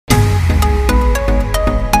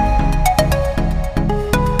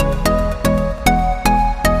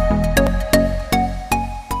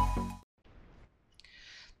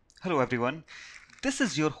everyone. This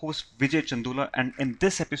is your host Vijay Chandula, and in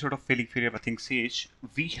this episode of Failing Failure, I think CH,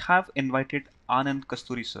 we have invited Anand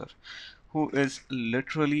Kasturi sir, who is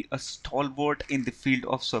literally a stalwart in the field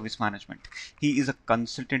of service management. He is a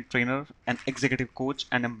consultant trainer, an executive coach,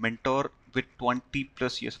 and a mentor with 20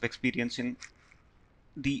 plus years of experience in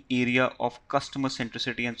the area of customer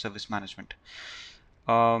centricity and service management.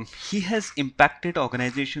 He has impacted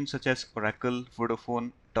organizations such as Oracle,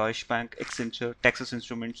 Vodafone, Deutsche Bank, Accenture, Texas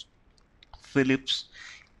Instruments, Philips,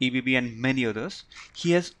 ABB, and many others.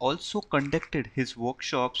 He has also conducted his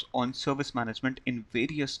workshops on service management in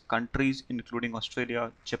various countries, including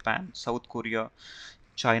Australia, Japan, South Korea,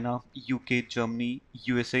 China, UK, Germany,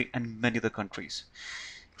 USA, and many other countries.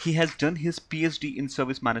 He has done his PhD in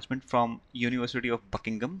service management from University of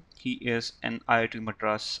Buckingham. He is an IIT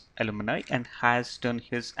Madras alumni and has done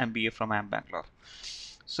his MBA from IIM Bangalore.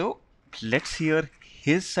 So let's hear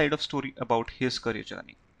his side of story about his career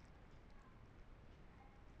journey.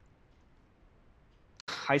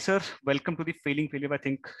 Hi, sir. Welcome to the Failing Failure, I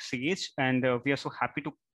think, CH. And we are so happy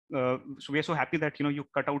to. So we are so happy that you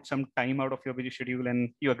cut out some time out of your busy schedule and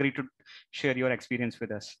you agreed to share your experience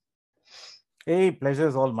with us. Hey, pleasure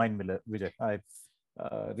is all mine, Vijay. I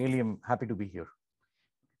really am happy to be here.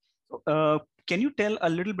 So, can you tell a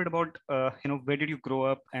little bit about where did you grow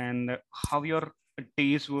up and how your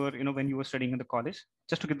days were when you were studying in the college,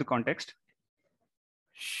 just to give the context?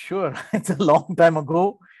 Sure, it's a long time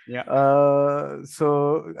ago. Yeah.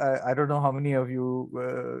 So I don't know how many of you,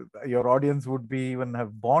 your audience would be even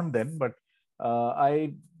have born then, but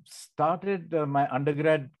I started my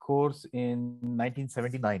undergrad course in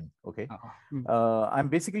 1979. Okay. I'm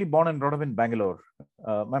basically born and brought up in Bangalore.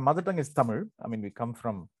 My mother tongue is Tamil. I mean, we come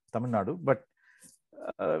from Tamil Nadu, but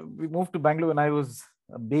we moved to Bangalore when I was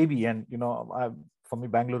a baby, and for me,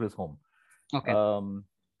 Bangalore is home. Okay.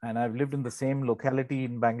 And I've lived in the same locality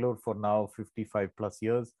in Bangalore for now 55 plus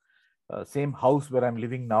years. Same house where I'm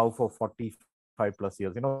living now for 45 plus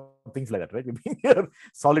years. Things like that, right? We've been here,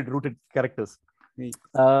 solid rooted characters.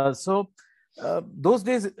 So those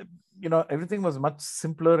days, everything was much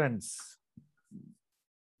simpler and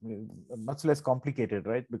much less complicated,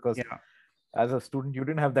 right? Because as a student, you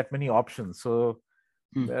didn't have that many options. So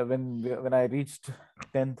when I reached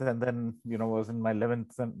 10th and then was in my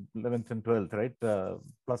 11th and 12th, right,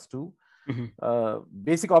 plus two,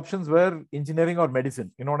 basic options were engineering or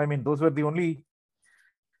medicine. You know what I mean? Those were the only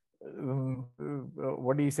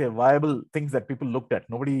what do you say, viable things that people looked at.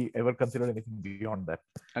 Nobody ever considered anything beyond that.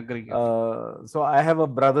 Agree. So I have a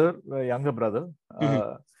younger brother,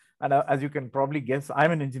 and as you can probably guess,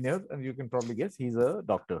 I'm an engineer, and you can probably guess he's a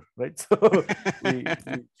doctor, right? So we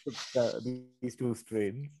took these two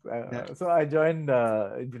streams. So I joined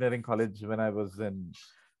engineering college when I was in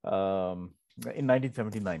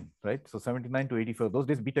 1979, right? So 79 to 84. Those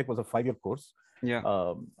days, BTech was a 5-year course.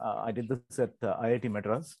 I did this at IIT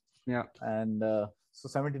Madras. And so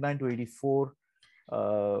 79 to 84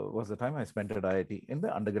 was the time I spent at IIT in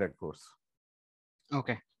the undergrad course.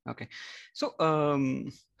 Okay. So,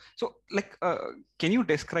 can you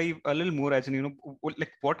describe a little more as in,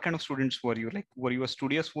 like what kind of students were you? Like, were you a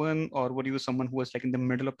studious one, or were you someone who was like in the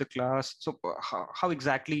middle of the class? So, how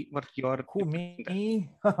exactly were your? Who, me?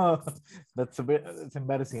 It's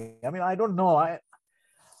embarrassing. I mean, I don't know. I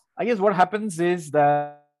guess what happens is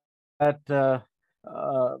that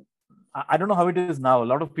I don't know how it is now. A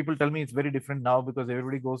lot of people tell me it's very different now because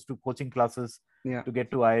everybody goes to coaching classes to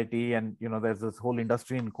get to IIT, and there's this whole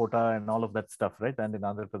industry in Kota and all of that stuff, right? And in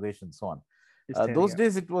Andhra Pradesh and so on. Those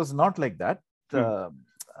days it was not like that. I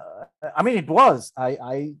mean, it was.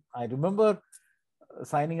 I remember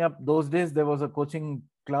signing up. Those days there was a coaching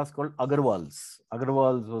class called Agarwal's.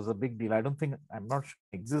 Agarwal's was a big deal. I'm not sure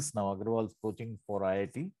it exists now. Agarwal's coaching for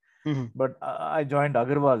IIT. But I joined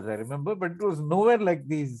Agarwal's, I remember, but it was nowhere like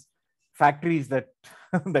these factories that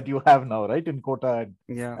you have now, right, in Kota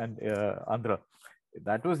and Andhra.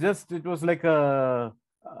 That was it was like a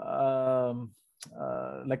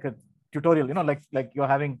tutorial, like you're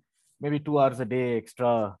having maybe 2 hours a day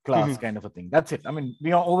extra class kind of a thing. That's it. I mean,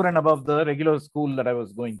 over and above the regular school that I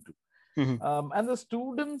was going to. And the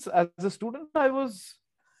students, as a student,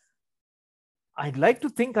 I'd like to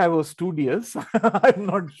think I was studious. I'm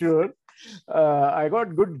not sure. I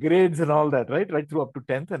got good grades and all that, right through up to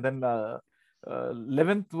 10th. And then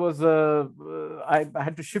 11th was, I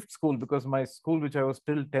had to shift school because my school, which I was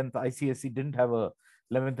till 10th, ICSE, didn't have a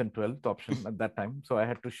 11th and 12th option at that time. So I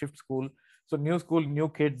had to shift school. So new school, new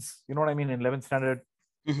kids, you know what I mean, in 11th standard.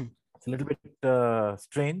 It's a little bit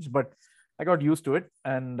strange, but I got used to it.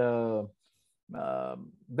 And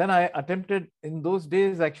then I attempted in those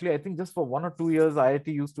days, actually, I think just for 1 or 2 years, IIT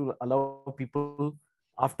used to allow people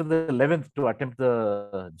after the 11th to attempt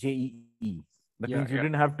the JEE. That means you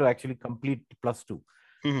didn't have to actually complete +2.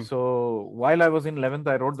 So while I was in 11th,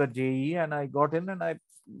 I wrote that JEE and I got in and I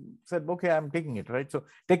said, okay, I'm taking it, right? So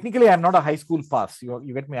technically, I'm not a high school pass.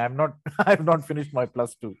 You get me? I'm not. I've not finished my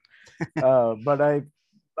 +2, but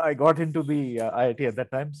I got into the IIT at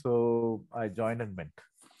that time, so I joined and went.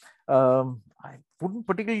 I wouldn't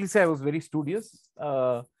particularly say I was very studious,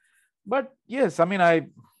 but yes, I mean, I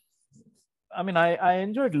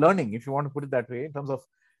enjoyed learning, if you want to put it that way, in terms of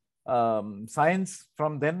science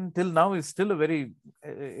from then till now is still a very,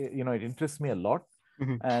 it interests me a lot.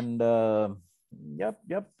 And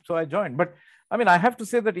yep. So I joined. But I mean, I have to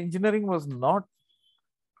say that engineering was not,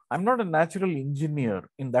 I'm not a natural engineer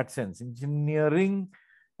in that sense. Engineering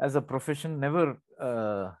as a profession never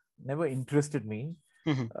interested me.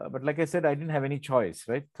 But like I said, I didn't have any choice,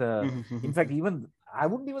 right? In fact, even I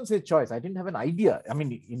wouldn't even say choice. I didn't have an idea. I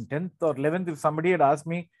mean, in 10th or 11th, if somebody had asked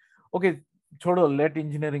me, okay, Chodo, let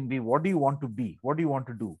engineering be. What do you want to be? What do you want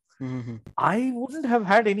to do? I wouldn't have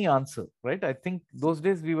had any answer, right? I think those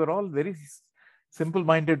days we were all very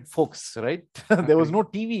simple-minded folks, right? There was no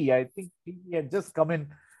TV. I think TV had just come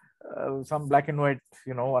in, some black and white,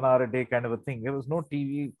 1 hour a day kind of a thing. There was no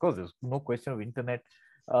TV. Of course, there's no question of internet.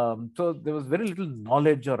 So there was very little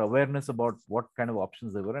knowledge or awareness about what kind of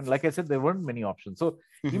options there were. And like I said, there weren't many options. So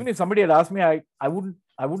even if somebody had asked me, I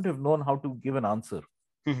wouldn't have known how to give an answer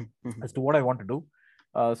as to what I want to do.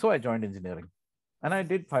 So I joined engineering and I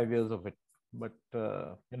did 5 years of it. But,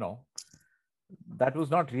 that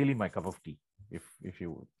was not really my cup of tea, if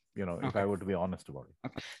I were to be honest about it.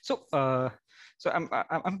 Okay. So I'm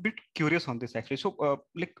a bit curious on this actually. So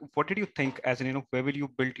like, what did you think as in, where will you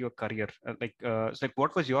build your career? It's like,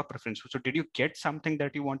 what was your preference? So did you get something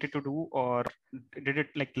that you wanted to do, or did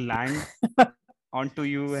it like land onto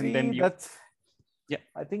you and then you? Yeah,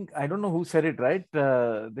 I think, I don't know who said it, right?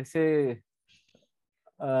 They say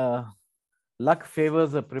luck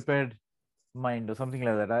favors a prepared mind or something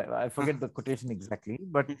like that. I forget the quotation exactly,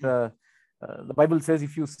 but the Bible says,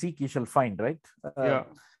 if you seek, you shall find, right?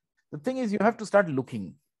 The thing is, you have to start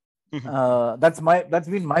looking. That's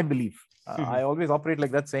been my belief. I always operate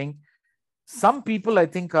like that, saying some people, I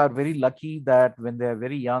think, are very lucky that when they are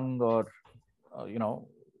very young, or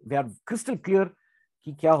they are crystal clear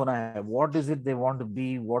ki kya hona hai, what is it they want to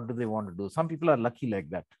be, what do they want to do. Some people are lucky like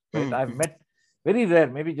that, right? I've met very rare,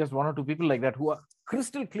 maybe just 1 or 2 people like that, who are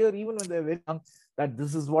crystal clear even when they're very young, that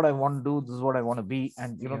this is what I want to do, this is what I want to be,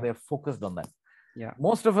 and they're focused on that.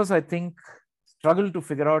 Most of us, I think, struggle to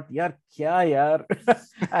figure out yaar kya yaar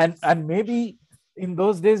and maybe in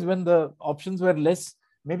those days when the options were less,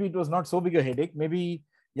 maybe it was not so big a headache. Maybe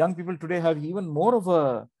young people today have even more of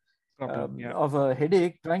a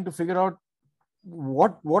headache trying to figure out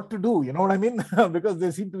what to do, you know what I mean? Because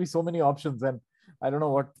there seem to be so many options and I don't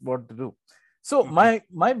know what to do. So my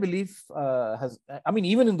belief has, I mean,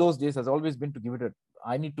 even in those days, has always been to give it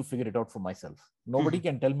I need to figure it out for myself. Nobody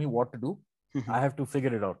can tell me what to do. I have to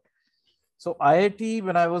figure it out. So IIT,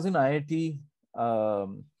 when I was in IIT,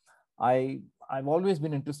 I've always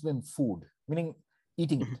been interested in food, meaning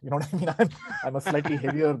eating it. You know what I mean? I'm a slightly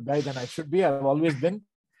heavier guy than I should be. I've always been.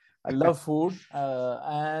 I love food,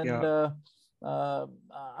 and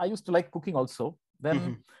I used to like cooking also.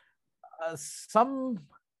 Then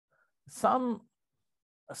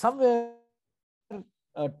somewhere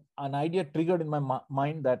an idea triggered in my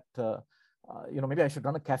mind that maybe I should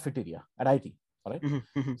run a cafeteria at IIT. All right.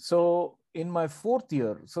 So in my 4th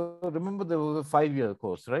year, so remember there was a 5-year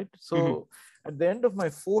course, right? So at the end of my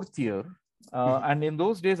 4th year, and in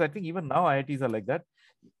those days, I think even now IITs are like that.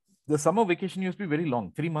 The summer vacation used to be very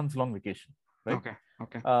long, 3 months long vacation, right?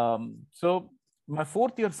 Okay. So my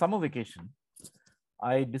 4th year summer vacation,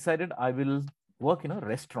 I decided I will work in a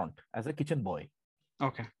restaurant as a kitchen boy.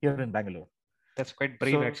 Okay. Here in Bangalore. That's quite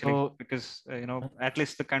brave, actually, because at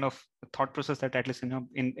least the kind of thought process that at least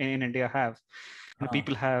in India have,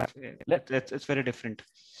 people have, it's very different.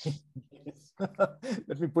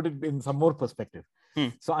 Let me put it in some more perspective.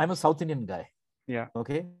 So I'm a South Indian guy. Yeah.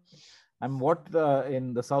 Okay. I'm what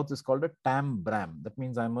in the South is called a Tam Bram. That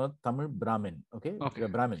means I'm a Tamil Brahmin. Okay. We're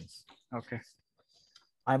Brahmins. Okay.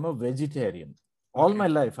 I'm a vegetarian. All my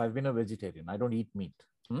life, I've been a vegetarian. I don't eat meat.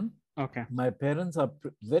 Okay. My parents are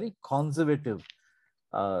very conservative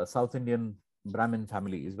South Indian Brahmin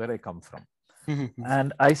family is where I come from.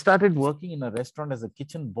 And I started working in a restaurant as a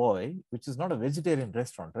kitchen boy, which is not a vegetarian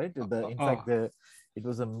restaurant, right? In fact, it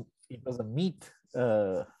was a meat,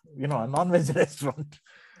 a non-veg restaurant.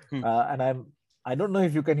 And I don't know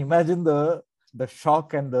if you can imagine the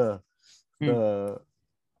shock and the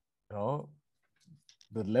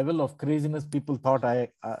the level of craziness people thought I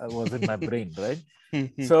was in my brain, right?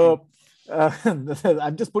 So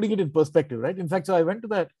I'm just putting it in perspective, right? In fact, so I went to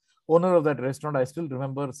that owner of that restaurant. I still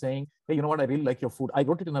remember saying, "Hey, you know what? I really like your food." I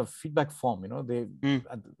wrote it in a feedback form. They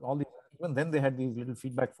all the even then they had these little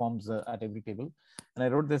feedback forms at every table, and I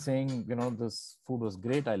wrote there saying, this food was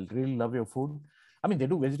great. I really love your food. I mean, they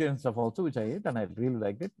do vegetarian stuff also, which I ate, and I really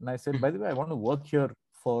liked it. And I said, by the way, I want to work here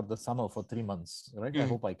for the summer for 3 months, right? I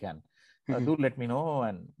hope I can. Do let me know,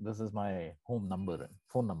 and this is my home number and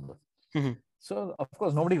phone number. So of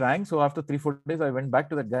course nobody rang. So after 3-4 days, I went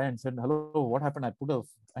back to that guy and said, "Hello, what happened? I put a,"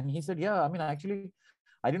 and he said, "Yeah, I mean, actually,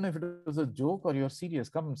 I didn't know if it was a joke or you're serious.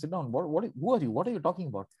 Come sit down. Who are you? What are you talking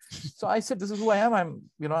about?" So I said, "This is who I am.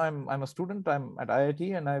 I'm a student. I'm at IIT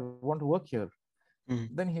and I want to work here."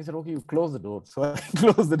 Then he said, "Okay, you close the door." So I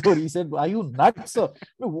closed the door. He said, "Are you nuts? Or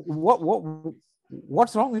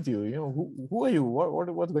what's wrong with you? Who are you?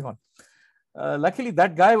 What's going on?" Luckily,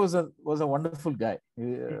 that guy was a wonderful guy.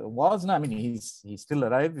 I mean, he's still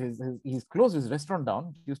alive. He's closed his restaurant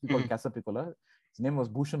down. It used to be called Casa Piccola. His name was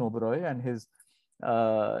Bhushan Oberoi, and his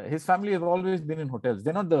family have always been in hotels.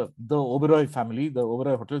 They're not the Oberoi family, the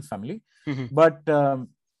Oberoi Hotels family, but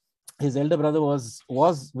his elder brother was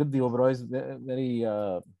with the Oberois, very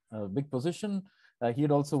big position. He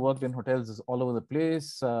had also worked in hotels all over the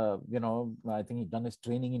place. I think he'd done his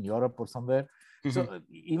training in Europe or somewhere. So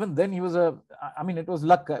even then he was it was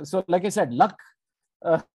luck. So like I said, luck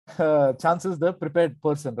chances the prepared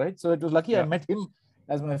person, right? So it was lucky I met him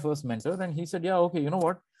as my first mentor, and he said, "Yeah, okay, you know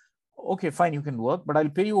what? Okay, fine, you can work, but I'll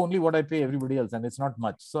pay you only what I pay everybody else, and it's not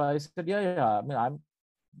much." So I said, "Yeah. I mean, I'm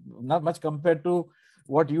not much compared to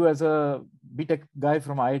what you as a BTech guy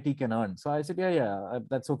from IIT can earn." So I said, "Yeah,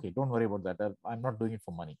 that's okay. Don't worry about that. I'm not doing it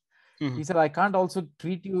for money." He said, "I can't also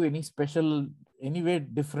treat you any way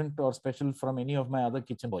different or special from any of my other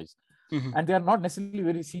kitchen boys." And they are not necessarily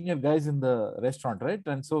very senior guys in the restaurant, right?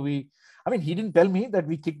 And so he didn't tell me that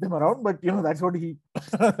we kicked them around, but that's what he,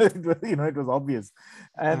 it was obvious.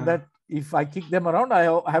 And that if I kick them around,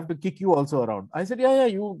 I have to kick you also around. I said, yeah,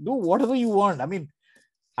 you do whatever you want. I mean,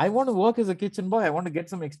 I want to work as a kitchen boy. I want to get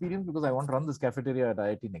some experience because I want to run this cafeteria at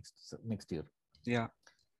IIT next year. Yeah.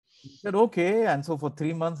 He said, okay. And so for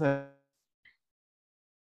 3 months, I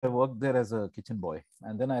worked there as a kitchen boy.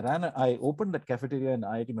 And then I opened that cafeteria in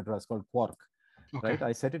IIT Madras called Quark. Okay. Right?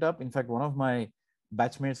 I set it up. In fact, one of my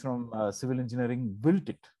batchmates from civil engineering built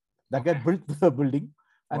it. That guy built the building.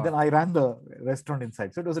 And then I ran the restaurant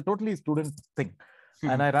inside. So it was a totally student thing.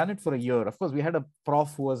 And I ran it for a year. Of course, we had a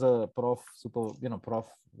prof who was a prof,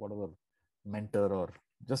 whatever, mentor or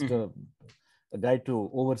just a guy to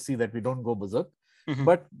oversee that we don't go berserk.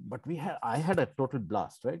 But I had a total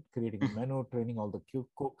blast, right? Creating a menu, training all the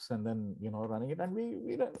cooks, and then running it. And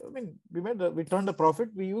we turned a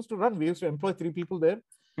profit. We used to employ 3 people there,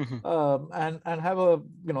 and have a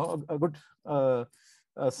good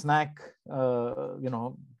snack,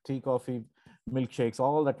 tea, coffee, milkshakes,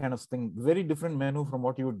 all that kind of thing. Very different menu from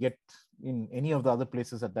what you would get in any of the other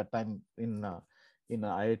places at that time in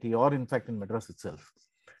IIT or in fact in Madras itself.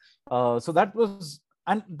 So that was,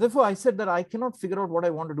 and therefore I said that I cannot figure out what I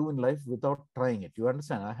want to do in life without trying it. You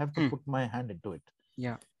understand? I have to put my hand into it.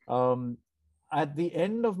 Yeah. At the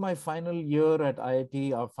end of my final year at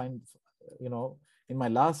IIT, I find, in my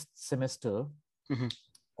last semester,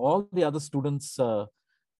 all the other students were,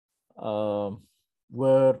 all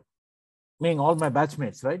my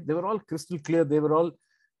batchmates, right? They were all crystal clear. They were all,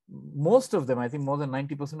 most of them, I think more than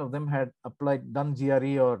 90% of them had done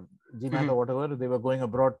GRE or GMAT or whatever. They were going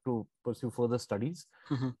abroad to pursue further studies.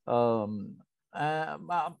 Or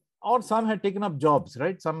some had taken up jobs,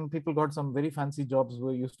 right? Some people got some very fancy jobs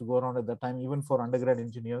who used to go around at that time, even for undergrad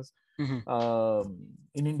engineers in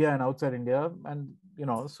India and outside India. And,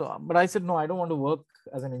 but I said, no, I don't want to work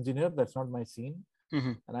as an engineer. That's not my scene.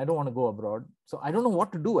 And I don't want to go abroad. So I don't know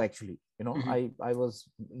what to do, actually. I was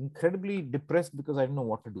incredibly depressed because I didn't know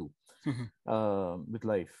what to do with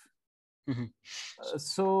life.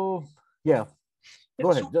 So, yeah.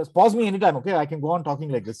 Go ahead. Just pause me anytime, okay? I can go on talking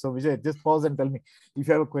like this. So, Vijay, just pause and tell me if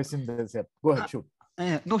you have a question. Go ahead, shoot.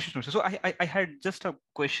 No. So I had just a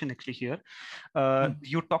question actually here.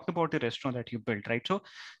 You talked about the restaurant that you built, right? So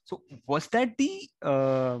was that the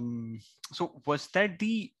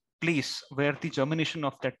place where the germination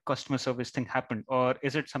of that customer service thing happened, or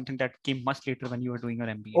is it something that came much later when you were doing your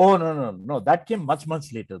MBA? Oh, no, that came much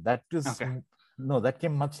later. That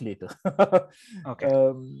came much later. Okay.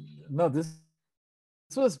 No, this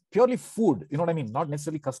was purely food, you know what I mean? Not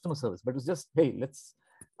necessarily customer service, but it was just, hey, let's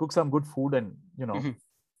cook some good food and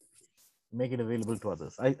make it available to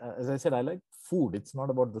others. As I said, I like food. It's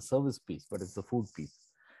not about the service piece, but it's the food piece.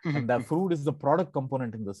 And the food is the product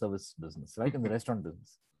component in the service business, right? In the restaurant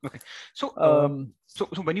business. Okay. So, so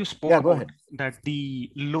when you spoke about that,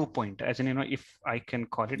 the low point, as in, if I can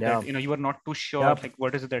call it that, you were not too sure, like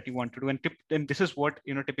what is it that you want to do, and this is what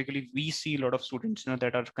typically we see a lot of students,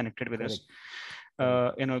 that are connected with us.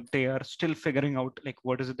 They are still figuring out like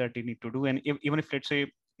what is it that they need to do, and even if, let's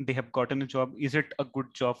say, they have gotten a job, is it a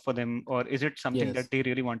good job for them, or is it something that they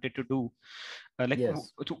really wanted to do?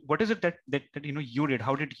 What is it that you did?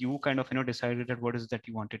 How did you kind of decided that what is it that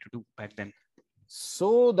you wanted to do back then?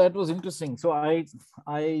 So that was interesting. So I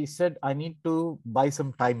said I need to buy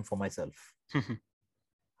some time for myself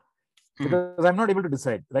because I'm not able to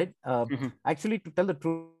decide, right? Actually, to tell the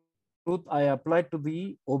truth, I applied to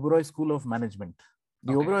the Oberoi School of Management.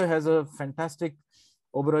 The Oberoi has a fantastic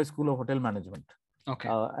Oberoi School of Hotel Management. Okay.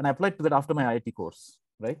 And I applied to that after my IIT course,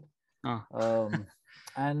 right?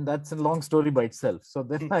 And that's a long story by itself. So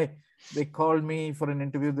then they called me for an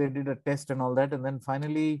interview. They did a test and all that, and then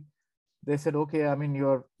finally they said, okay, I mean,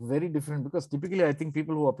 you're very different, because typically I think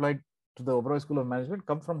people who applied to the Oberoi School of Management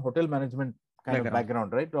come from hotel management kind of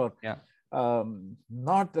background, right? Or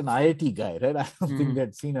not an IIT guy, right? I don't think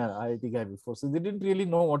they'd seen an IIT guy before. So they didn't really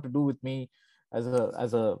know what to do with me as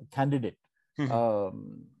a candidate.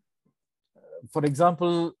 For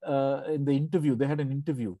example, in the interview, they had an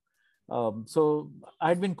interview. So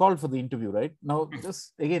I'd been called for the interview, right? Now,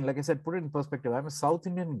 just again, like I said, put it in perspective. I'm a South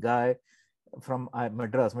Indian guy from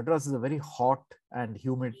Madras. Madras is a very hot and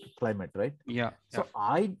humid climate, right? So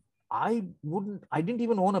I didn't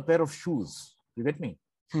even own a pair of shoes. You get me?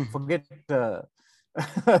 Forget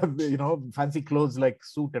fancy clothes like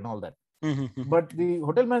suit and all that. But the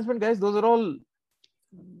hotel management guys, those are all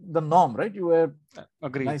the norm, right? You wear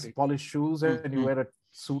nice polished shoes and you wear a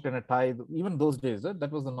suit and a tie. Even those days,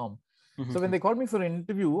 that was the norm. So when they called me for an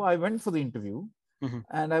interview, I went for the interview.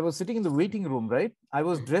 And I was sitting in the waiting room, right? I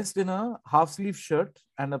was dressed in a half sleeve shirt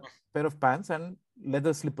and a pair of pants and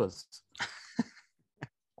leather slippers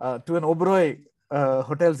to an Oberoi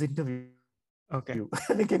Hotels interview. Okay.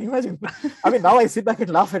 Can you imagine? I mean, now I sit back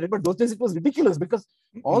and laugh at it, but those days it was ridiculous because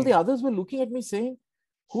all the others were looking at me saying,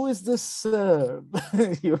 who is this,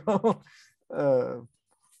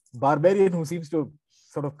 barbarian who seems to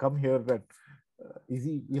sort of come here that is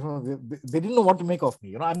he, they didn't know what to make of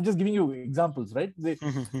me. I'm just giving you examples, right?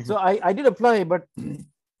 So I did apply, but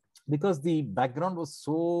because the background was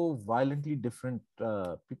so violently different,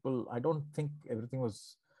 I don't think it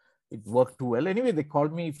worked too well. Anyway, they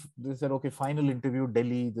called me, they said, okay, final interview,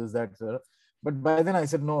 Delhi, this, that, but by then I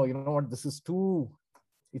said, no, you know what,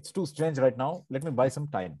 it's too strange right now. Let me buy some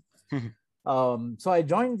time. So I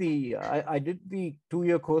joined I did the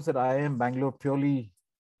 2-year course at IIM Bangalore purely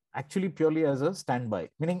as a standby,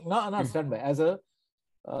 meaning not standby, as a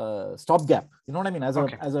stopgap. You know what I mean? As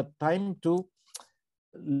a time to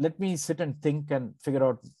let me sit and think and figure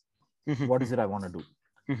out what is it I want to do.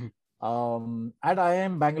 At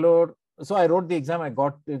IIM Bangalore, so I wrote the exam, I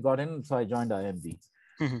got in, so I joined IIMB.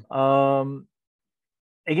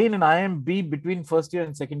 Again in IIMB, between first year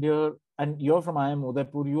and second year, and you're from IIM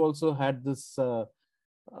Udaipur, you also had this.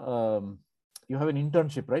 You have an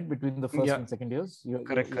internship, right? Between the first and second years,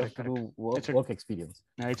 correct. Do work experience.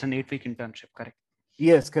 It's an 8-week internship, correct?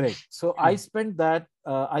 Yes, correct. So I spent that.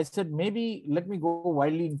 I said maybe let me go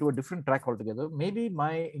wildly into a different track altogether. Maybe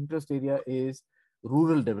my interest area is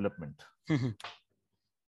rural development.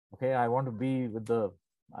 Okay, I want to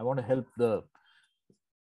help the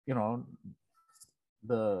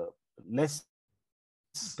less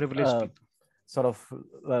privileged people. Sort of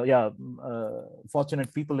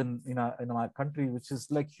fortunate people in our country, which is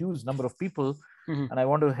like huge number of people, and I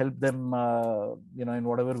want to help them in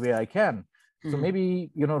whatever way I can. So maybe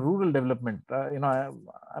rural development,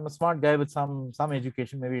 I'm a smart guy with some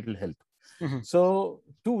education, maybe it will help. So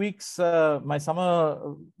 2 weeks, my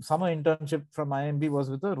summer internship from IIMB was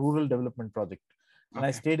with a rural development project, and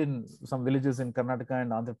I stayed in some villages in Karnataka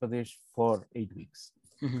and Andhra Pradesh for 8 weeks.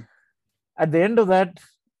 At the end of that,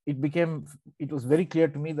 it was very clear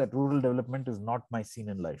to me that rural development is not my scene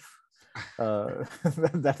in life.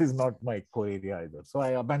 That is not my core area either. So I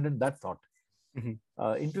abandoned that thought.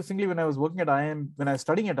 Interestingly, when I was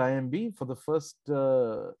studying at IIMB for the first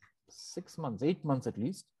 8 months at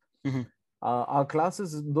least, our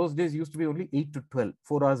classes in those days used to be only 8 to 12,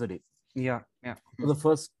 4 hours a day. For the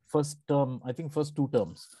first term, I think first 2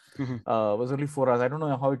 terms was only 4 hours. I don't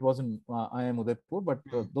know how it was in IIM Udaipur, but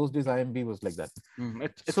those days IIMB was like that.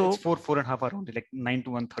 It's 4.5 hour only, like 9 to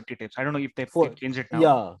 1:30 times. I don't know if they've changed it now.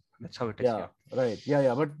 Yeah, that's how it is. Right.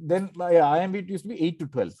 But then IIMB it used to be 8 to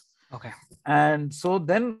 12. Okay. And so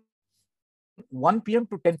then 1 p.m.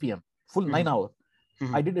 to 10 p.m. full 9 hours.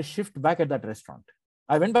 I did a shift back at that restaurant.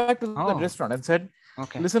 I went back to that restaurant and said,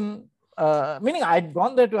 listen, meaning I'd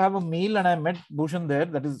gone there to have a meal and I met Bhushan there.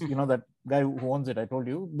 That is, that guy who owns it, I told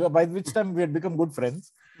you, by which time we had become good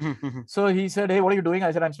friends. So he said, hey, what are you doing?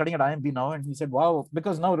 I said, I'm studying at IMB now. And he said, wow,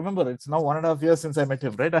 because now remember, it's now 1.5 years since I met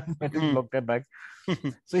him, right? I met him long time back.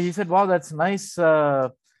 So he said, wow, that's nice.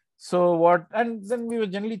 So what? And then we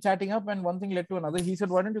were generally chatting up and one thing led to another. He said,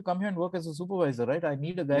 why don't you come here and work as a supervisor, right? I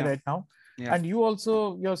need a guy right now. Yeah. And you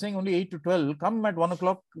also, you're saying only 8 to 12, come at 1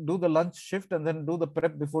 o'clock, do the lunch shift and then do the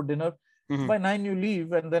prep before dinner. By 9 you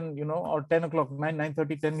leave and then, or 10 o'clock,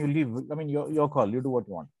 9:30, 10 you leave. I mean, your call, you do what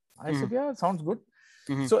you want. I said, yeah, sounds good.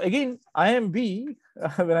 So again, IMB,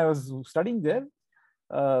 when I was studying there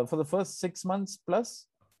for the first 6 months plus,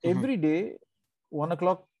 every day, 1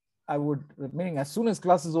 o'clock, I would, meaning as soon as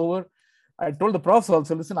class is over, I told the profs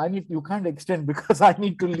also, listen, you can't extend because I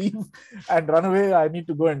need to leave and run away. I need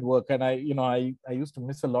to go and work. And I used to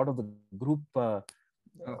miss a lot of the group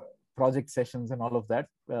project sessions and all of that.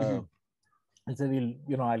 And so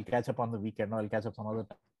I'll catch up on the weekend or I'll catch up some other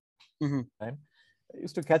time. I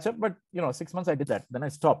used to catch up, but 6 months I did that. Then I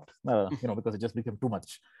stopped, because it just became too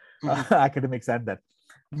much academics and that.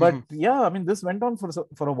 But yeah, I mean, this went on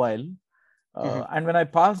for a while. And when I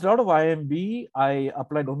passed out of IMB, I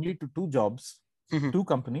applied only to 2 jobs, 2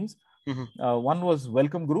 companies. One was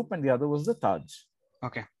Welcome Group and the other was the Taj.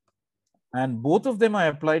 Okay. And both of them I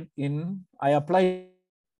applied in,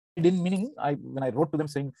 meaning when I wrote to them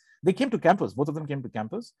saying, they came to campus, both of them came to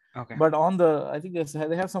campus. Okay. But I think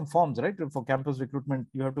they have some forms, right? For campus recruitment,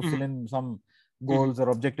 you have to fill in some goals or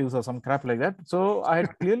objectives or some crap like that. So I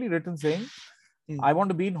had clearly written saying, I want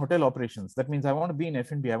to be in hotel operations. That means I want to be in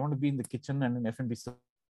F&B. I want to be in the kitchen and in F&B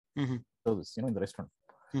service, in the restaurant.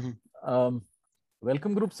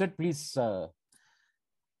 Welcome Group said, please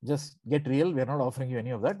just get real. We're not offering you any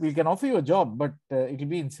of that. We can offer you a job, but it will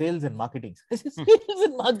be in sales and marketing. Sales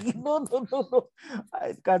and marketing? No.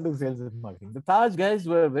 I can't do sales and marketing. The Taj guys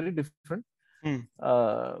were very different.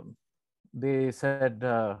 They said,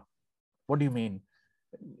 what do you mean?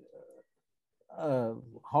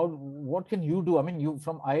 What can you do? I mean, you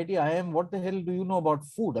from IIT IIM, what the hell do you know about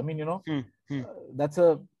food? I mean, that's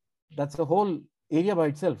a whole area by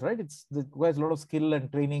itself, right? It requires a lot of skill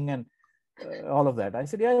and training and all of that. I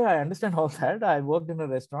said, yeah, I understand all that. I worked in a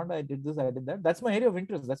restaurant. I did this, I did that. That's my area of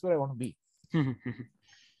interest. That's where I want to be. They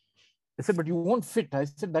said, but you won't fit. I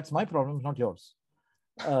said, that's my problem, not yours.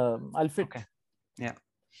 I'll fit. Okay. Yeah.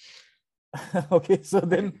 Okay. So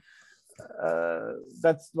then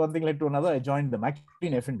that's one thing led to another. I joined them actually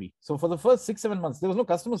in F&B. So for the first 6-7 months, there was no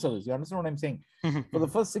customer service. You understand what I'm saying? For the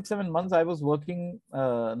first 6-7 months, I was working,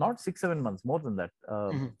 not 6-7 months, more than that.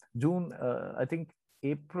 June, I think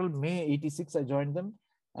April, May 86, I joined them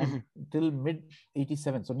till mid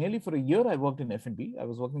 87. So nearly for a year, I worked in F&B. I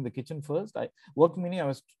was working in the kitchen first. Meaning I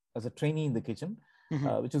was as a trainee in the kitchen,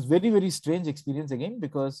 which was very, very strange experience again,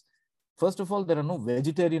 because first of all, there are no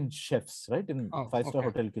vegetarian chefs, right, in five-star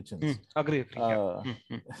hotel kitchens. Agree. I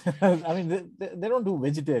mean, they don't do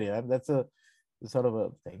vegetarian. That's a sort of a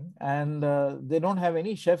thing. And they don't have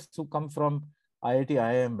any chefs who come from IIT,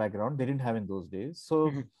 IIM background. They didn't have in those days.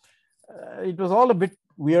 So it was all a bit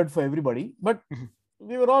weird for everybody. But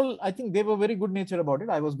we were all, I think they were very good natured about it.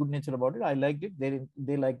 I was good natured about it. I liked it. They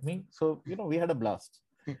liked me. So, we had a blast.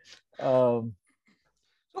 I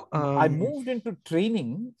moved into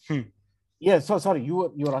training. Yeah, so sorry,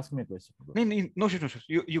 you were asking me a question. No, sure.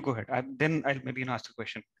 You go ahead. Then I'll maybe ask the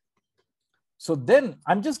question. So then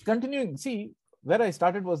I'm just continuing. See, where I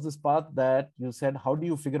started was this path that you said, how do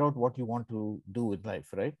you figure out what you want to do with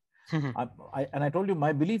life, right? I told you,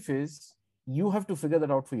 my belief is you have to figure that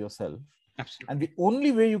out for yourself. Absolutely. And the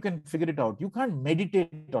only way you can figure it out, you can't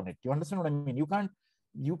meditate on it. You understand what I mean? You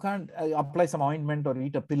can't apply some ointment or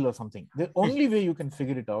eat a pill or something. The only way you can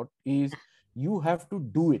figure it out is you have to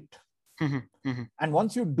do it. And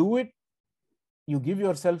once you do it, you give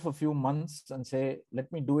yourself a few months and say,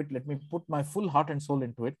 let me do it. Let me put my full heart and soul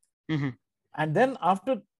into it. And then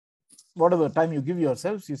after whatever time you give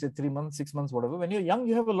yourselves, you say 3 months, 6 months, whatever. When you're young,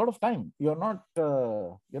 you have a lot of time. You're not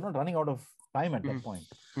running out of time at that point.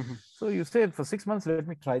 So you say, for 6 months, let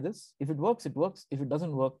me try this. If it works, it works. If it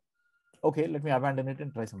doesn't work, okay, let me abandon it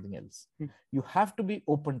and try something else. You have to be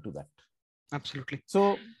open to that. Absolutely.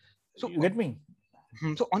 So you get me?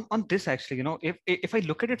 So on this, actually, if I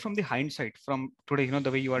look at it from the hindsight from today,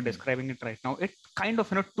 the way you are describing it right now, it kind of,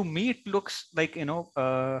 to me, it looks like,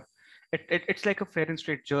 it's like a fair and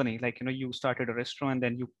straight journey. Like, you started a restaurant and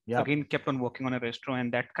then you again kept on working on a restaurant,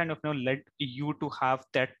 and that kind of led you to have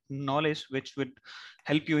that knowledge which would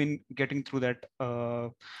help you in getting through that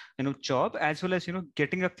job, as well as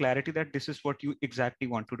getting a clarity that this is what you exactly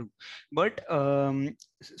want to do. But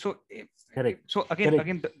so Correct. so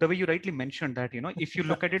again the way you rightly mentioned that, if you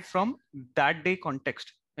look at it from that day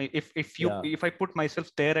context, if I put myself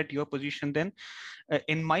there at your position, then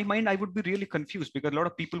in my mind I would be really confused, because a lot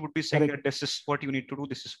of people would be saying that this is what you need to do,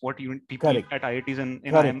 this is what people at IITs and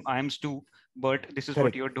IIMs do, but this is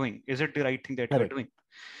what you're doing. Is it the right thing that you're doing?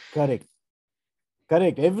 Correct.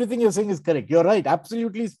 Everything you're saying is correct. You're right.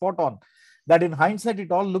 Absolutely spot on. That in hindsight, it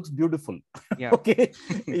all looks beautiful. Yeah. Okay.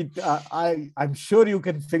 I'm sure you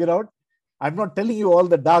can figure out. I'm not telling you all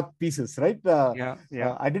the dark pieces, right?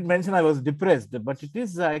 I did mention I was depressed, but it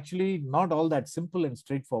is actually not all that simple and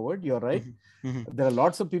straightforward. You're right. There are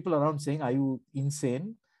lots of people around saying, "Are you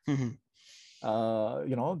insane?" There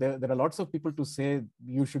are lots of people to say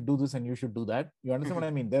you should do this and you should do that. You understand what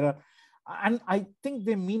I mean? And I think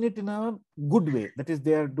they mean it in a good way. That is,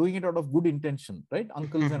 they are doing it out of good intention, right?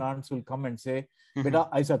 Uncles and aunts will come and say, "Beta,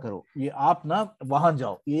 aisa karo. Ye aap na wahan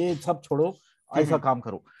jao. Ye sab chodo. Aisa kaam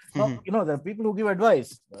karo." Now, there are people who give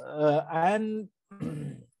advice. And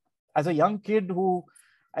as a young kid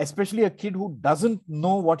especially a kid who doesn't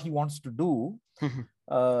know what he wants to do,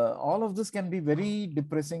 all of this can be very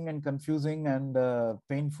depressing and confusing and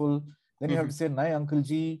painful. Then you have to say, "Nahi, Uncle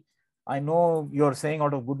Ji, I know you're saying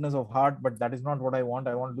out of goodness of heart, but that is not what I want.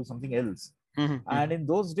 I want to do something else." And in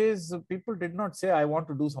those days, people did not say, "I want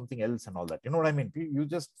to do something else," and all that. You know what I mean? You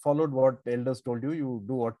just followed what the elders told you. You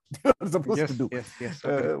do what you're supposed to do. Yes.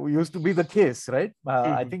 Used to be the case, right?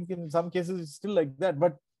 I think in some cases it's still like that.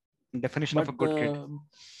 But definition of a good kid.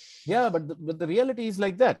 Yeah, but the reality is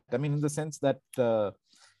like that. I mean, in the sense that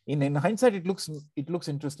in hindsight, it looks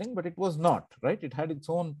interesting, but it was not, right? It had its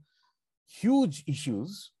own huge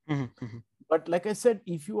issues. But like I said,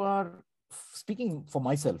 if you are speaking for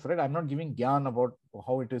myself, right, I'm not giving gyan about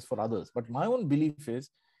how it is for others, but my own belief is,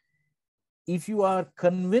 if you are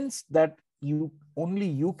convinced that only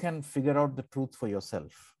you can figure out the truth for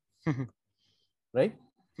yourself, right?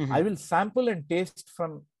 I will sample and taste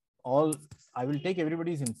from I will take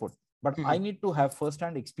everybody's input, but I need to have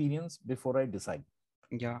first-hand experience before I decide.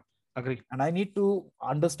 Yeah, agree. And I need to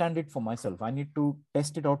understand it for myself. I need to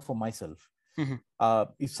test it out for myself.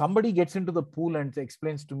 If somebody gets into the pool and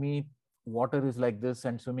explains to me water is like this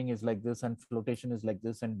and swimming is like this and flotation is like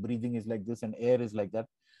this and breathing is like this and air is like that,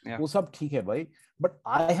 wo sab theek hai bhai, but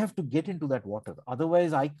I have to get into that water.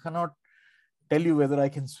 Otherwise, I cannot tell you whether I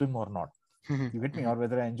can swim or not. You get me? Or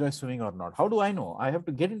whether I enjoy swimming or not. How do I know? I have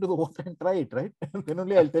to get into the water and try it, right? Then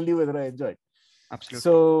only I'll tell you whether I enjoy it. Absolutely.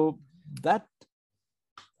 So that,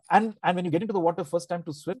 and when you get into the water first time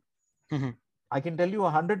to swim, I can tell you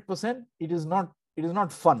 100%, it is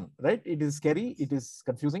not fun, right? It is scary. It is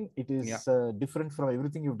confusing. It is different from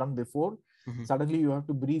everything you've done before. Suddenly you have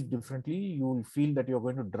to breathe differently. You will feel that you're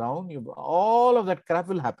going to drown. All of that crap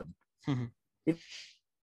will happen. It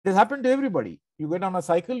has happened to everybody. You get on a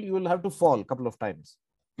cycle, you will have to fall a couple of times.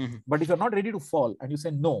 But if you're not ready to fall and you say,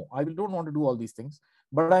 "No, I don't want to do all these things,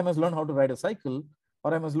 but I must learn how to ride a cycle,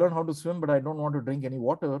 or I must learn how to swim, but I don't want to drink any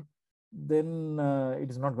water," then it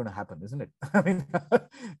is not going to happen, isn't it? I mean,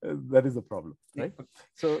 that is the problem, right?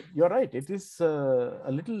 So you're right. It is a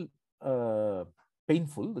little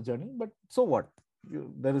painful, the journey, but so what?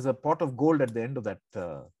 There is a pot of gold at the end of that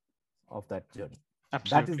journey.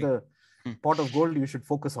 Absolutely. That is the pot of gold you should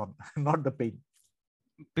focus on, not the pain.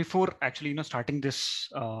 Before actually, starting this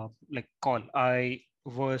call, I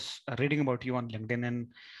was reading about you on LinkedIn,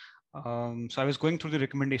 and so I was going through the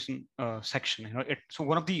recommendation section. So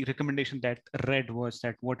one of the recommendations that read was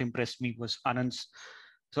that what impressed me was Anand's.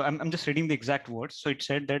 So I'm just reading the exact words. So it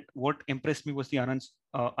said that what impressed me was the Anand's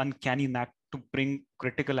uncanny knack to bring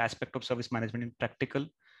critical aspect of service management in practical,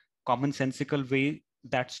 commonsensical way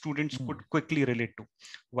that students could quickly relate to,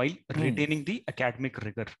 while retaining the academic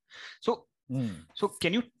rigor. So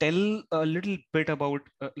can you tell a little bit about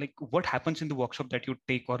what happens in the workshop that you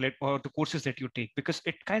take, or the courses that you take? Because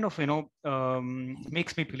it kind of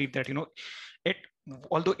makes me believe that it,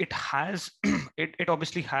 although it has it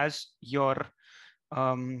obviously has your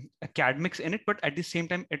academics in it, but at the same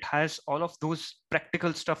time it has all of those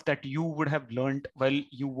practical stuff that you would have learned while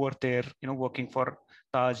you were there, working for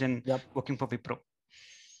Taj and working for Wipro.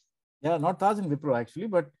 Yeah, not Taj and Wipro actually,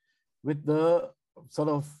 but with the sort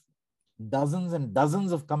of dozens and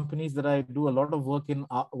dozens of companies that I do a lot of work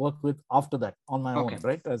with after that on my own,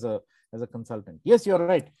 right? As a consultant. Yes, you're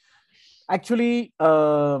right. Actually,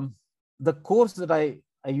 the course that I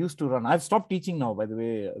I used to run. I've stopped teaching now, by the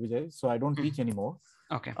way, Vijay. So I don't teach anymore.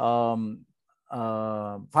 Okay.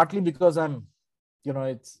 Partly because I'm,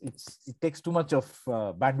 it takes too much of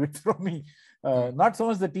bandwidth from me. Not so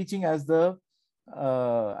much the teaching as the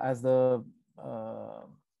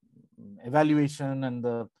evaluation and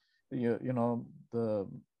the the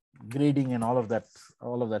grading and all of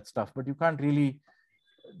that stuff. But you can't really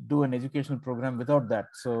do an educational program without that.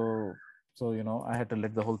 So I had to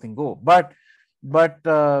let the whole thing go. But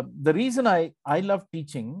the reason I love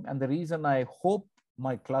teaching, and the reason I hope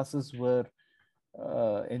my classes were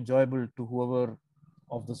enjoyable to whoever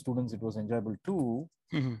of the students it was enjoyable to,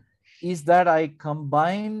 is that I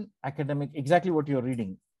combine academic, exactly what you're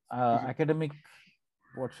reading, academic,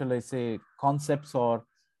 what shall I say, concepts or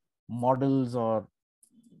models or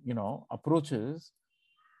approaches,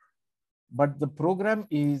 but the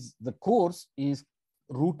course is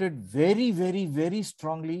rooted very, very, very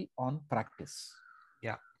strongly on practice.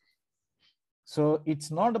 Yeah. So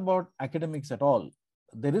it's not about academics at all.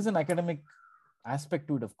 There is an academic aspect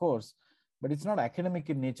to it, of course, but it's not academic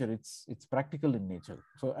in nature. It's practical in nature.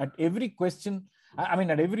 So at every question,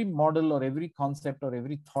 at every model or every concept or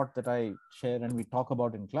every thought that I share and we talk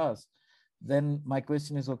about in class, then my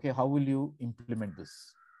question is, okay, how will you implement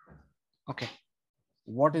this? Okay.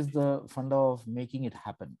 What is the funda of making it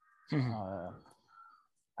happen?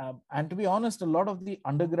 And to be honest, a lot of the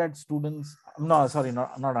undergrad students, not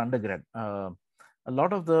undergrad, a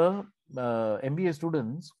lot of the MBA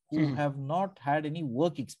students who have not had any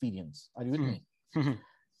work experience, are you with me?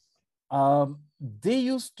 They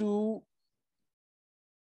used to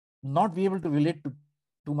not be able to relate to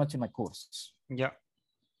too much in my course. Yeah.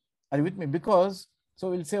 Are you with me? Because, so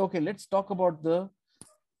we'll say, okay, let's talk about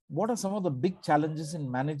what are some of the big challenges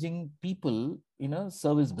in managing people in a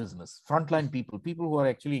service business, frontline people who are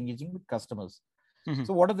actually engaging with customers.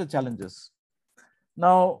 So what are the challenges?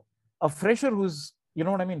 Now, a fresher who's,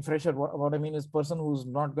 fresher, what I mean is person who's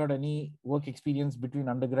not got any work experience between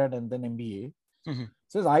undergrad and then MBA,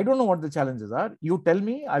 says, I don't know what the challenges are. You tell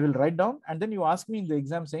me, I will write down. And then you ask me in the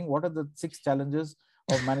exam saying, what are the 6 challenges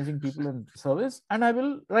of managing people in service? And I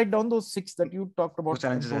will write down those 6 that you talked about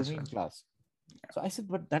and told me in class. So I said,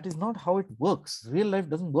 but that is not how it works. Real life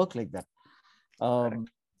doesn't work like that.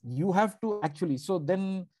 You have to actually, so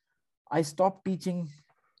then I stopped teaching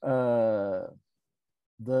the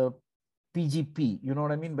PGP. You know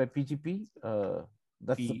what I mean by PGP?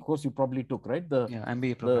 That's the course you probably took, right? The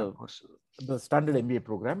MBA program course. The standard MBA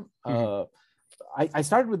program. I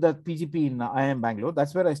started with that PGP in IIM Bangalore.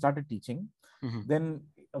 That's where I started teaching. Then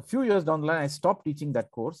a few years down the line, I stopped teaching that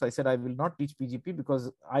course. I said, I will not teach PGP because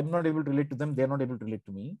I'm not able to relate to them. They're not able to relate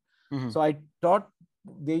to me. So I taught,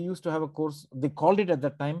 they used to have a course, they called it at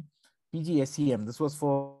that time PGSEM. This was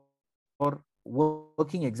for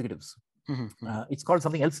working executives. It's called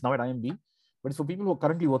something else now at IMB, but it's for people who are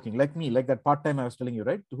currently working, like me, like that part-time I was telling you,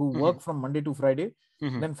 right? Who work from Monday to Friday,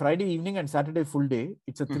 then Friday evening and Saturday full day.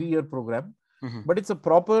 It's a 3-year program. But it's a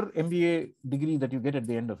proper MBA degree that you get at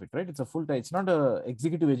the end of it, right? It's a full time. It's not a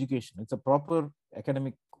executive education. It's a proper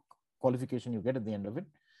academic qualification you get at the end of it.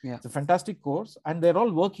 Yeah. It's a fantastic course, and they're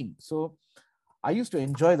all working. So I used to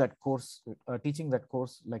enjoy that course, teaching that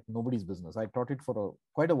course like nobody's business. I taught it for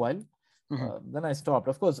quite a while. Then I stopped.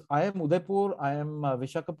 Of course, I am Udaipur, I am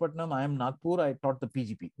Vishakhapatnam, I am Nagpur. I taught the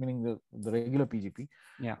PGP, meaning the regular PGP.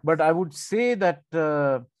 Yeah. But I would say that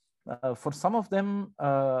for some of them,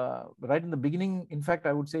 right in the beginning, in fact,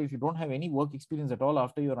 I would say if you don't have any work experience at all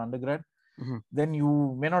after your undergrad, then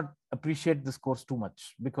you may not appreciate this course too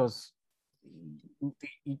much because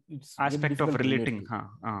it's aspect of relating,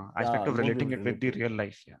 aspect of relating it with the real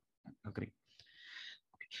life. Yeah, agree.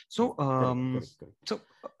 So,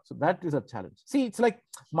 so that is a challenge. See, it's like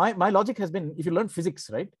my logic has been, if you learn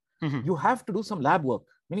physics, right, you have to do some lab work,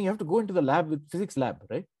 meaning you have to go into the lab with physics lab,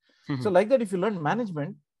 right? So like that, if you learn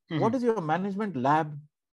management, what is your management lab?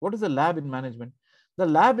 What is the lab in management? The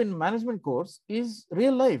lab in management course is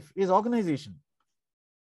real life, is organization.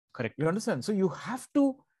 Correct. You understand? So you have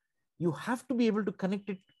to be able to connect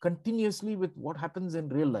it continuously with what happens in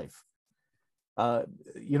real life.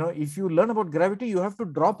 If you learn about gravity, you have to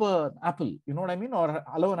drop an apple, you know what I mean? Or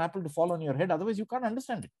allow an apple to fall on your head. Otherwise, you can't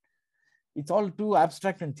understand it. It's all too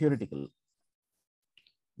abstract and theoretical.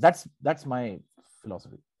 That's my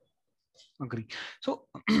philosophy. Agree. So,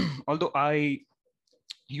 although I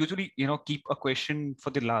usually, keep a question for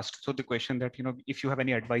the last. So the question that, if you have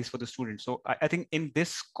any advice for the students. So I think in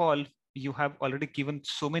this call, you have already given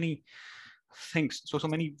so many things, so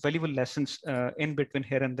many valuable lessons in between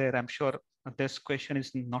here and there. I'm sure this question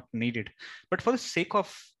is not needed. But for the sake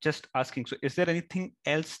of just asking, so is there anything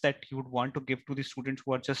else that you would want to give to the students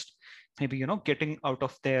who are just maybe, getting out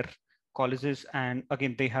of their colleges, and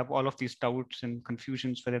again, they have all of these doubts and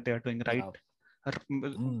confusions whether they are doing right, or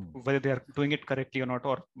whether they are doing it correctly or not,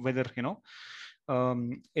 or whether,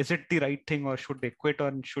 is it the right thing, or should they quit,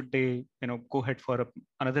 or should they, go ahead for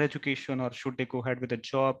another education, or should they go ahead with a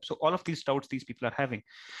job? So all of these doubts these people are having.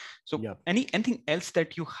 So anything else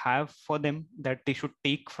that you have for them that they should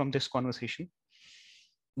take from this conversation?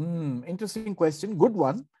 Interesting question. Good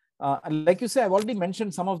one. Like you say, I've already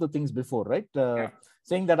mentioned some of the things before, right?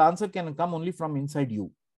 Saying that answer can come only from inside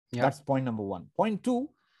you. That's point number one. Point two,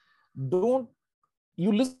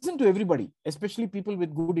 you listen to everybody, especially people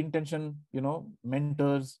with good intention,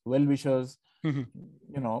 mentors, well-wishers,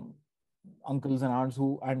 uncles and aunts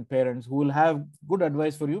and parents who will have good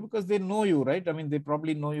advice for you because they know you, right? I mean, they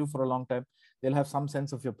probably know you for a long time. They'll have some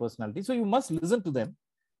sense of your personality. So you must listen to them,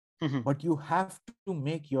 but you have to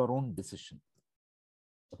make your own decision.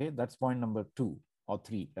 Okay, that's point number 2 or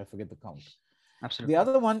 3. I forget the count. Absolutely. The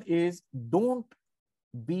other one is don't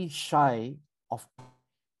be shy of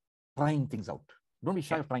trying things out. Don't be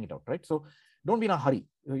shy of trying it out, right? So don't be in a hurry.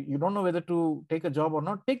 You don't know whether to take a job or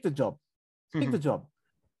not. Take the job. Take the job.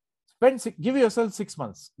 Give yourself 6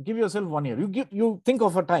 months. Give yourself 1 year. You think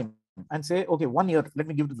of a time and say, okay, 1 year, let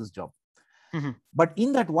me give to this job. But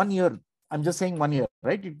in that 1 year, I'm just saying 1 year,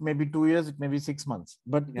 right? It may be 2 years, it may be 6 months.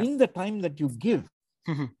 But in the time that you give,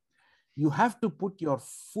 you have to put your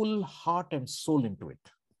full heart and soul into it.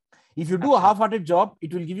 If you do a half-hearted job,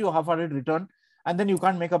 it will give you a half-hearted return. And then you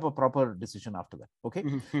can't make up a proper decision after that. Okay.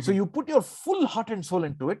 So you put your full heart and soul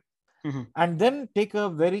into it, and then take a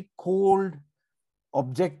very cold,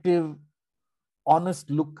 objective, honest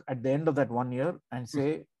look at the end of that 1 year and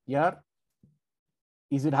say,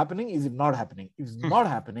 is it happening? Is it not happening? If it's not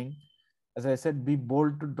happening, as I said, be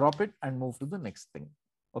bold to drop it and move to the next thing.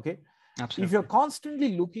 Okay. Absolutely. If you're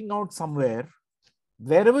constantly looking out somewhere,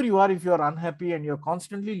 wherever you are, if you're unhappy and you're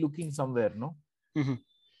constantly looking somewhere,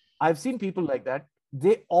 I've seen people like that.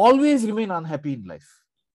 They always remain unhappy in life.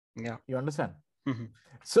 Yeah. You understand?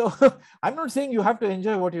 So I'm not saying you have to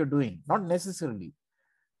enjoy what you're doing, not necessarily.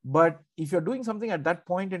 But if you're doing something at that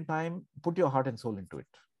point in time, put your heart and soul into it.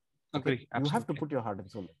 Okay? Agree. You have to put your heart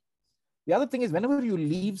and soul in it. The other thing is, whenever you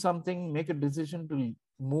leave something, make a decision to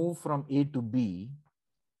move from A to B,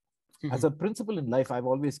 as a principle in life, I've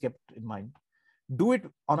always kept in mind, do it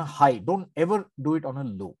on a high. Don't ever do it on a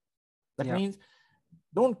low. That means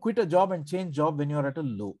don't quit a job and change job when you're at a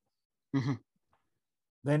low.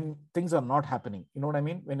 When things are not happening. You know what I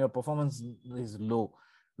mean? When your performance is low,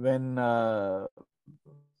 when, the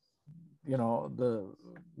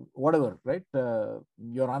whatever, right?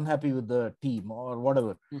 You're unhappy with the team or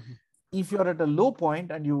whatever. If you're at a low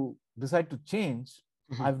point and you decide to change,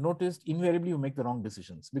 I've noticed invariably you make the wrong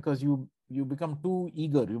decisions because you become too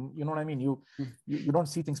eager. You know what I mean? You don't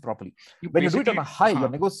see things properly. When you do it on a high, you're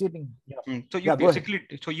negotiating. So you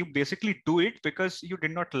basically do it because you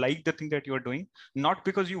did not like the thing that you are doing, not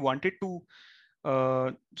because you wanted to.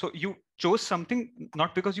 So you chose something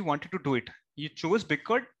not because you wanted to do it. You chose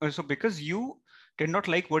because you did not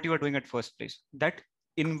like what you are doing at first place. That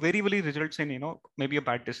invariably results in maybe a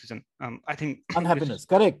bad decision. I think unhappiness.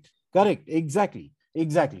 Correct.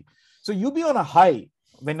 Exactly. So you be on a high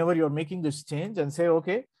whenever you're making this change and say,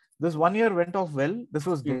 okay, this 1 year went off well. This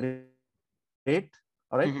was great.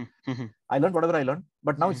 All right. I learned whatever I learned,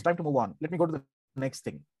 but now it's time to move on. Let me go to the next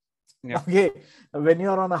thing. Okay. When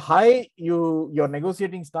you're on a high, your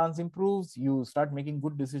negotiating stance improves. You start making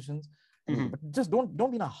good decisions. But just don't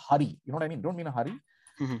be in a hurry. You know what I mean? Don't be in a hurry.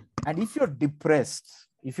 And if you're depressed,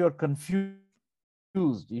 if you're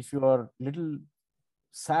confused, if you're little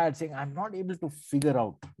sad, saying, I'm not able to figure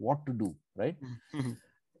out what to do, right?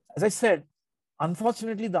 As I said,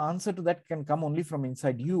 unfortunately, the answer to that can come only from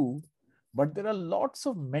inside you. But there are lots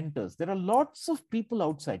of mentors. There are lots of people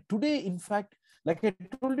outside. Today, in fact, like I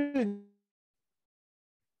told you, in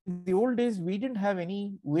the old days, we didn't have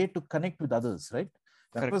any way to connect with others, right?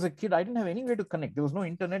 When I was a kid, I didn't have any way to connect. There was no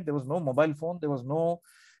internet. There was no mobile phone. There was no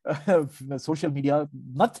social media,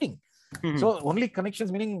 nothing. So only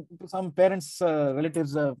connections, meaning some parents,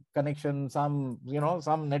 relatives connection, some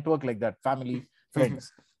network like that, family,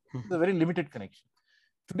 friends. It's a very limited connection.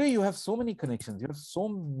 Today, you have so many connections. You have so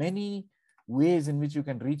many ways in which you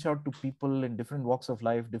can reach out to people in different walks of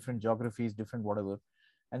life, different geographies, different whatever,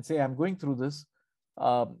 and say, I'm going through this.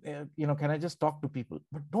 Can I just talk to people?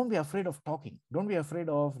 But don't be afraid of talking. Don't be afraid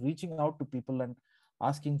of reaching out to people and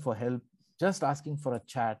asking for help, just asking for a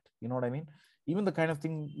chat. You know what I mean? Even the kind of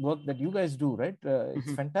work that you guys do, right?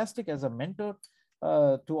 It's fantastic as a mentor.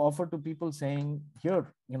 to offer to people saying,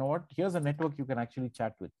 here, you know what, here's a network you can actually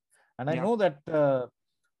chat with. And I know that,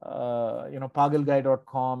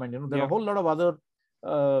 pagalguy.com, and, there are a whole lot of other,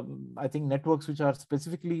 I think, networks which are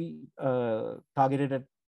specifically targeted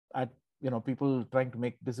at people trying to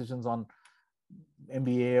make decisions on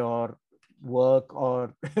MBA or work,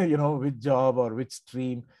 or which job or which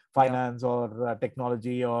stream, finance or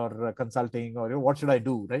technology or consulting, or what should I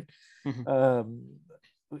do, right?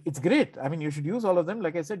 It's great. I mean, you should use all of them.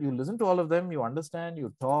 Like I said, you listen to all of them, you understand,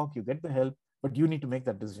 you talk, you get the help, but you need to make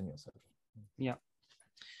that decision yourself.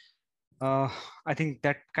 I think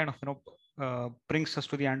that kind of brings us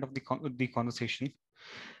to the end of the conversation.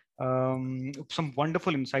 Some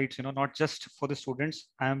wonderful insights, not just for the students.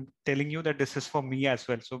 I'm telling you that this is for me as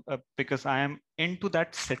well. So because I am into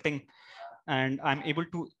that setting, and I'm able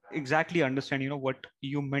to exactly understand, what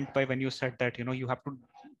you meant by when you said that, you have to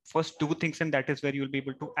first do things, and that is where you'll be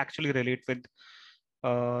able to actually relate with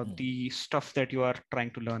the stuff that you are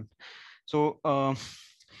trying to learn. So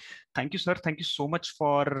thank you, sir. Thank you so much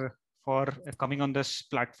for coming on this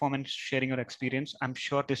platform and sharing your experience. I'm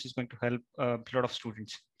sure this is going to help a lot of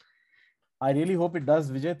students. I really hope it does,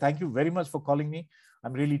 Vijay. Thank you very much for calling me.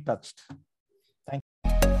 I'm really touched. Thank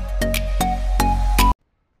you.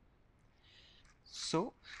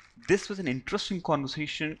 So this was an interesting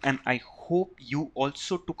conversation, and I hope you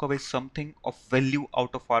also took away something of value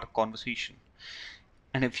out of our conversation.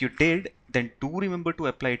 And if you did, then do remember to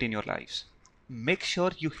apply it in your lives. Make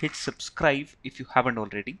sure you hit subscribe if you haven't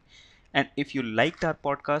already. And if you liked our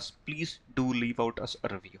podcast, please do leave out us a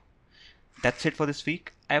review. That's it for this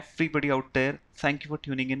week. Everybody out there, thank you for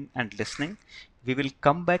tuning in and listening. We will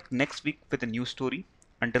come back next week with a new story.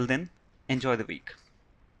 Until then, enjoy the week.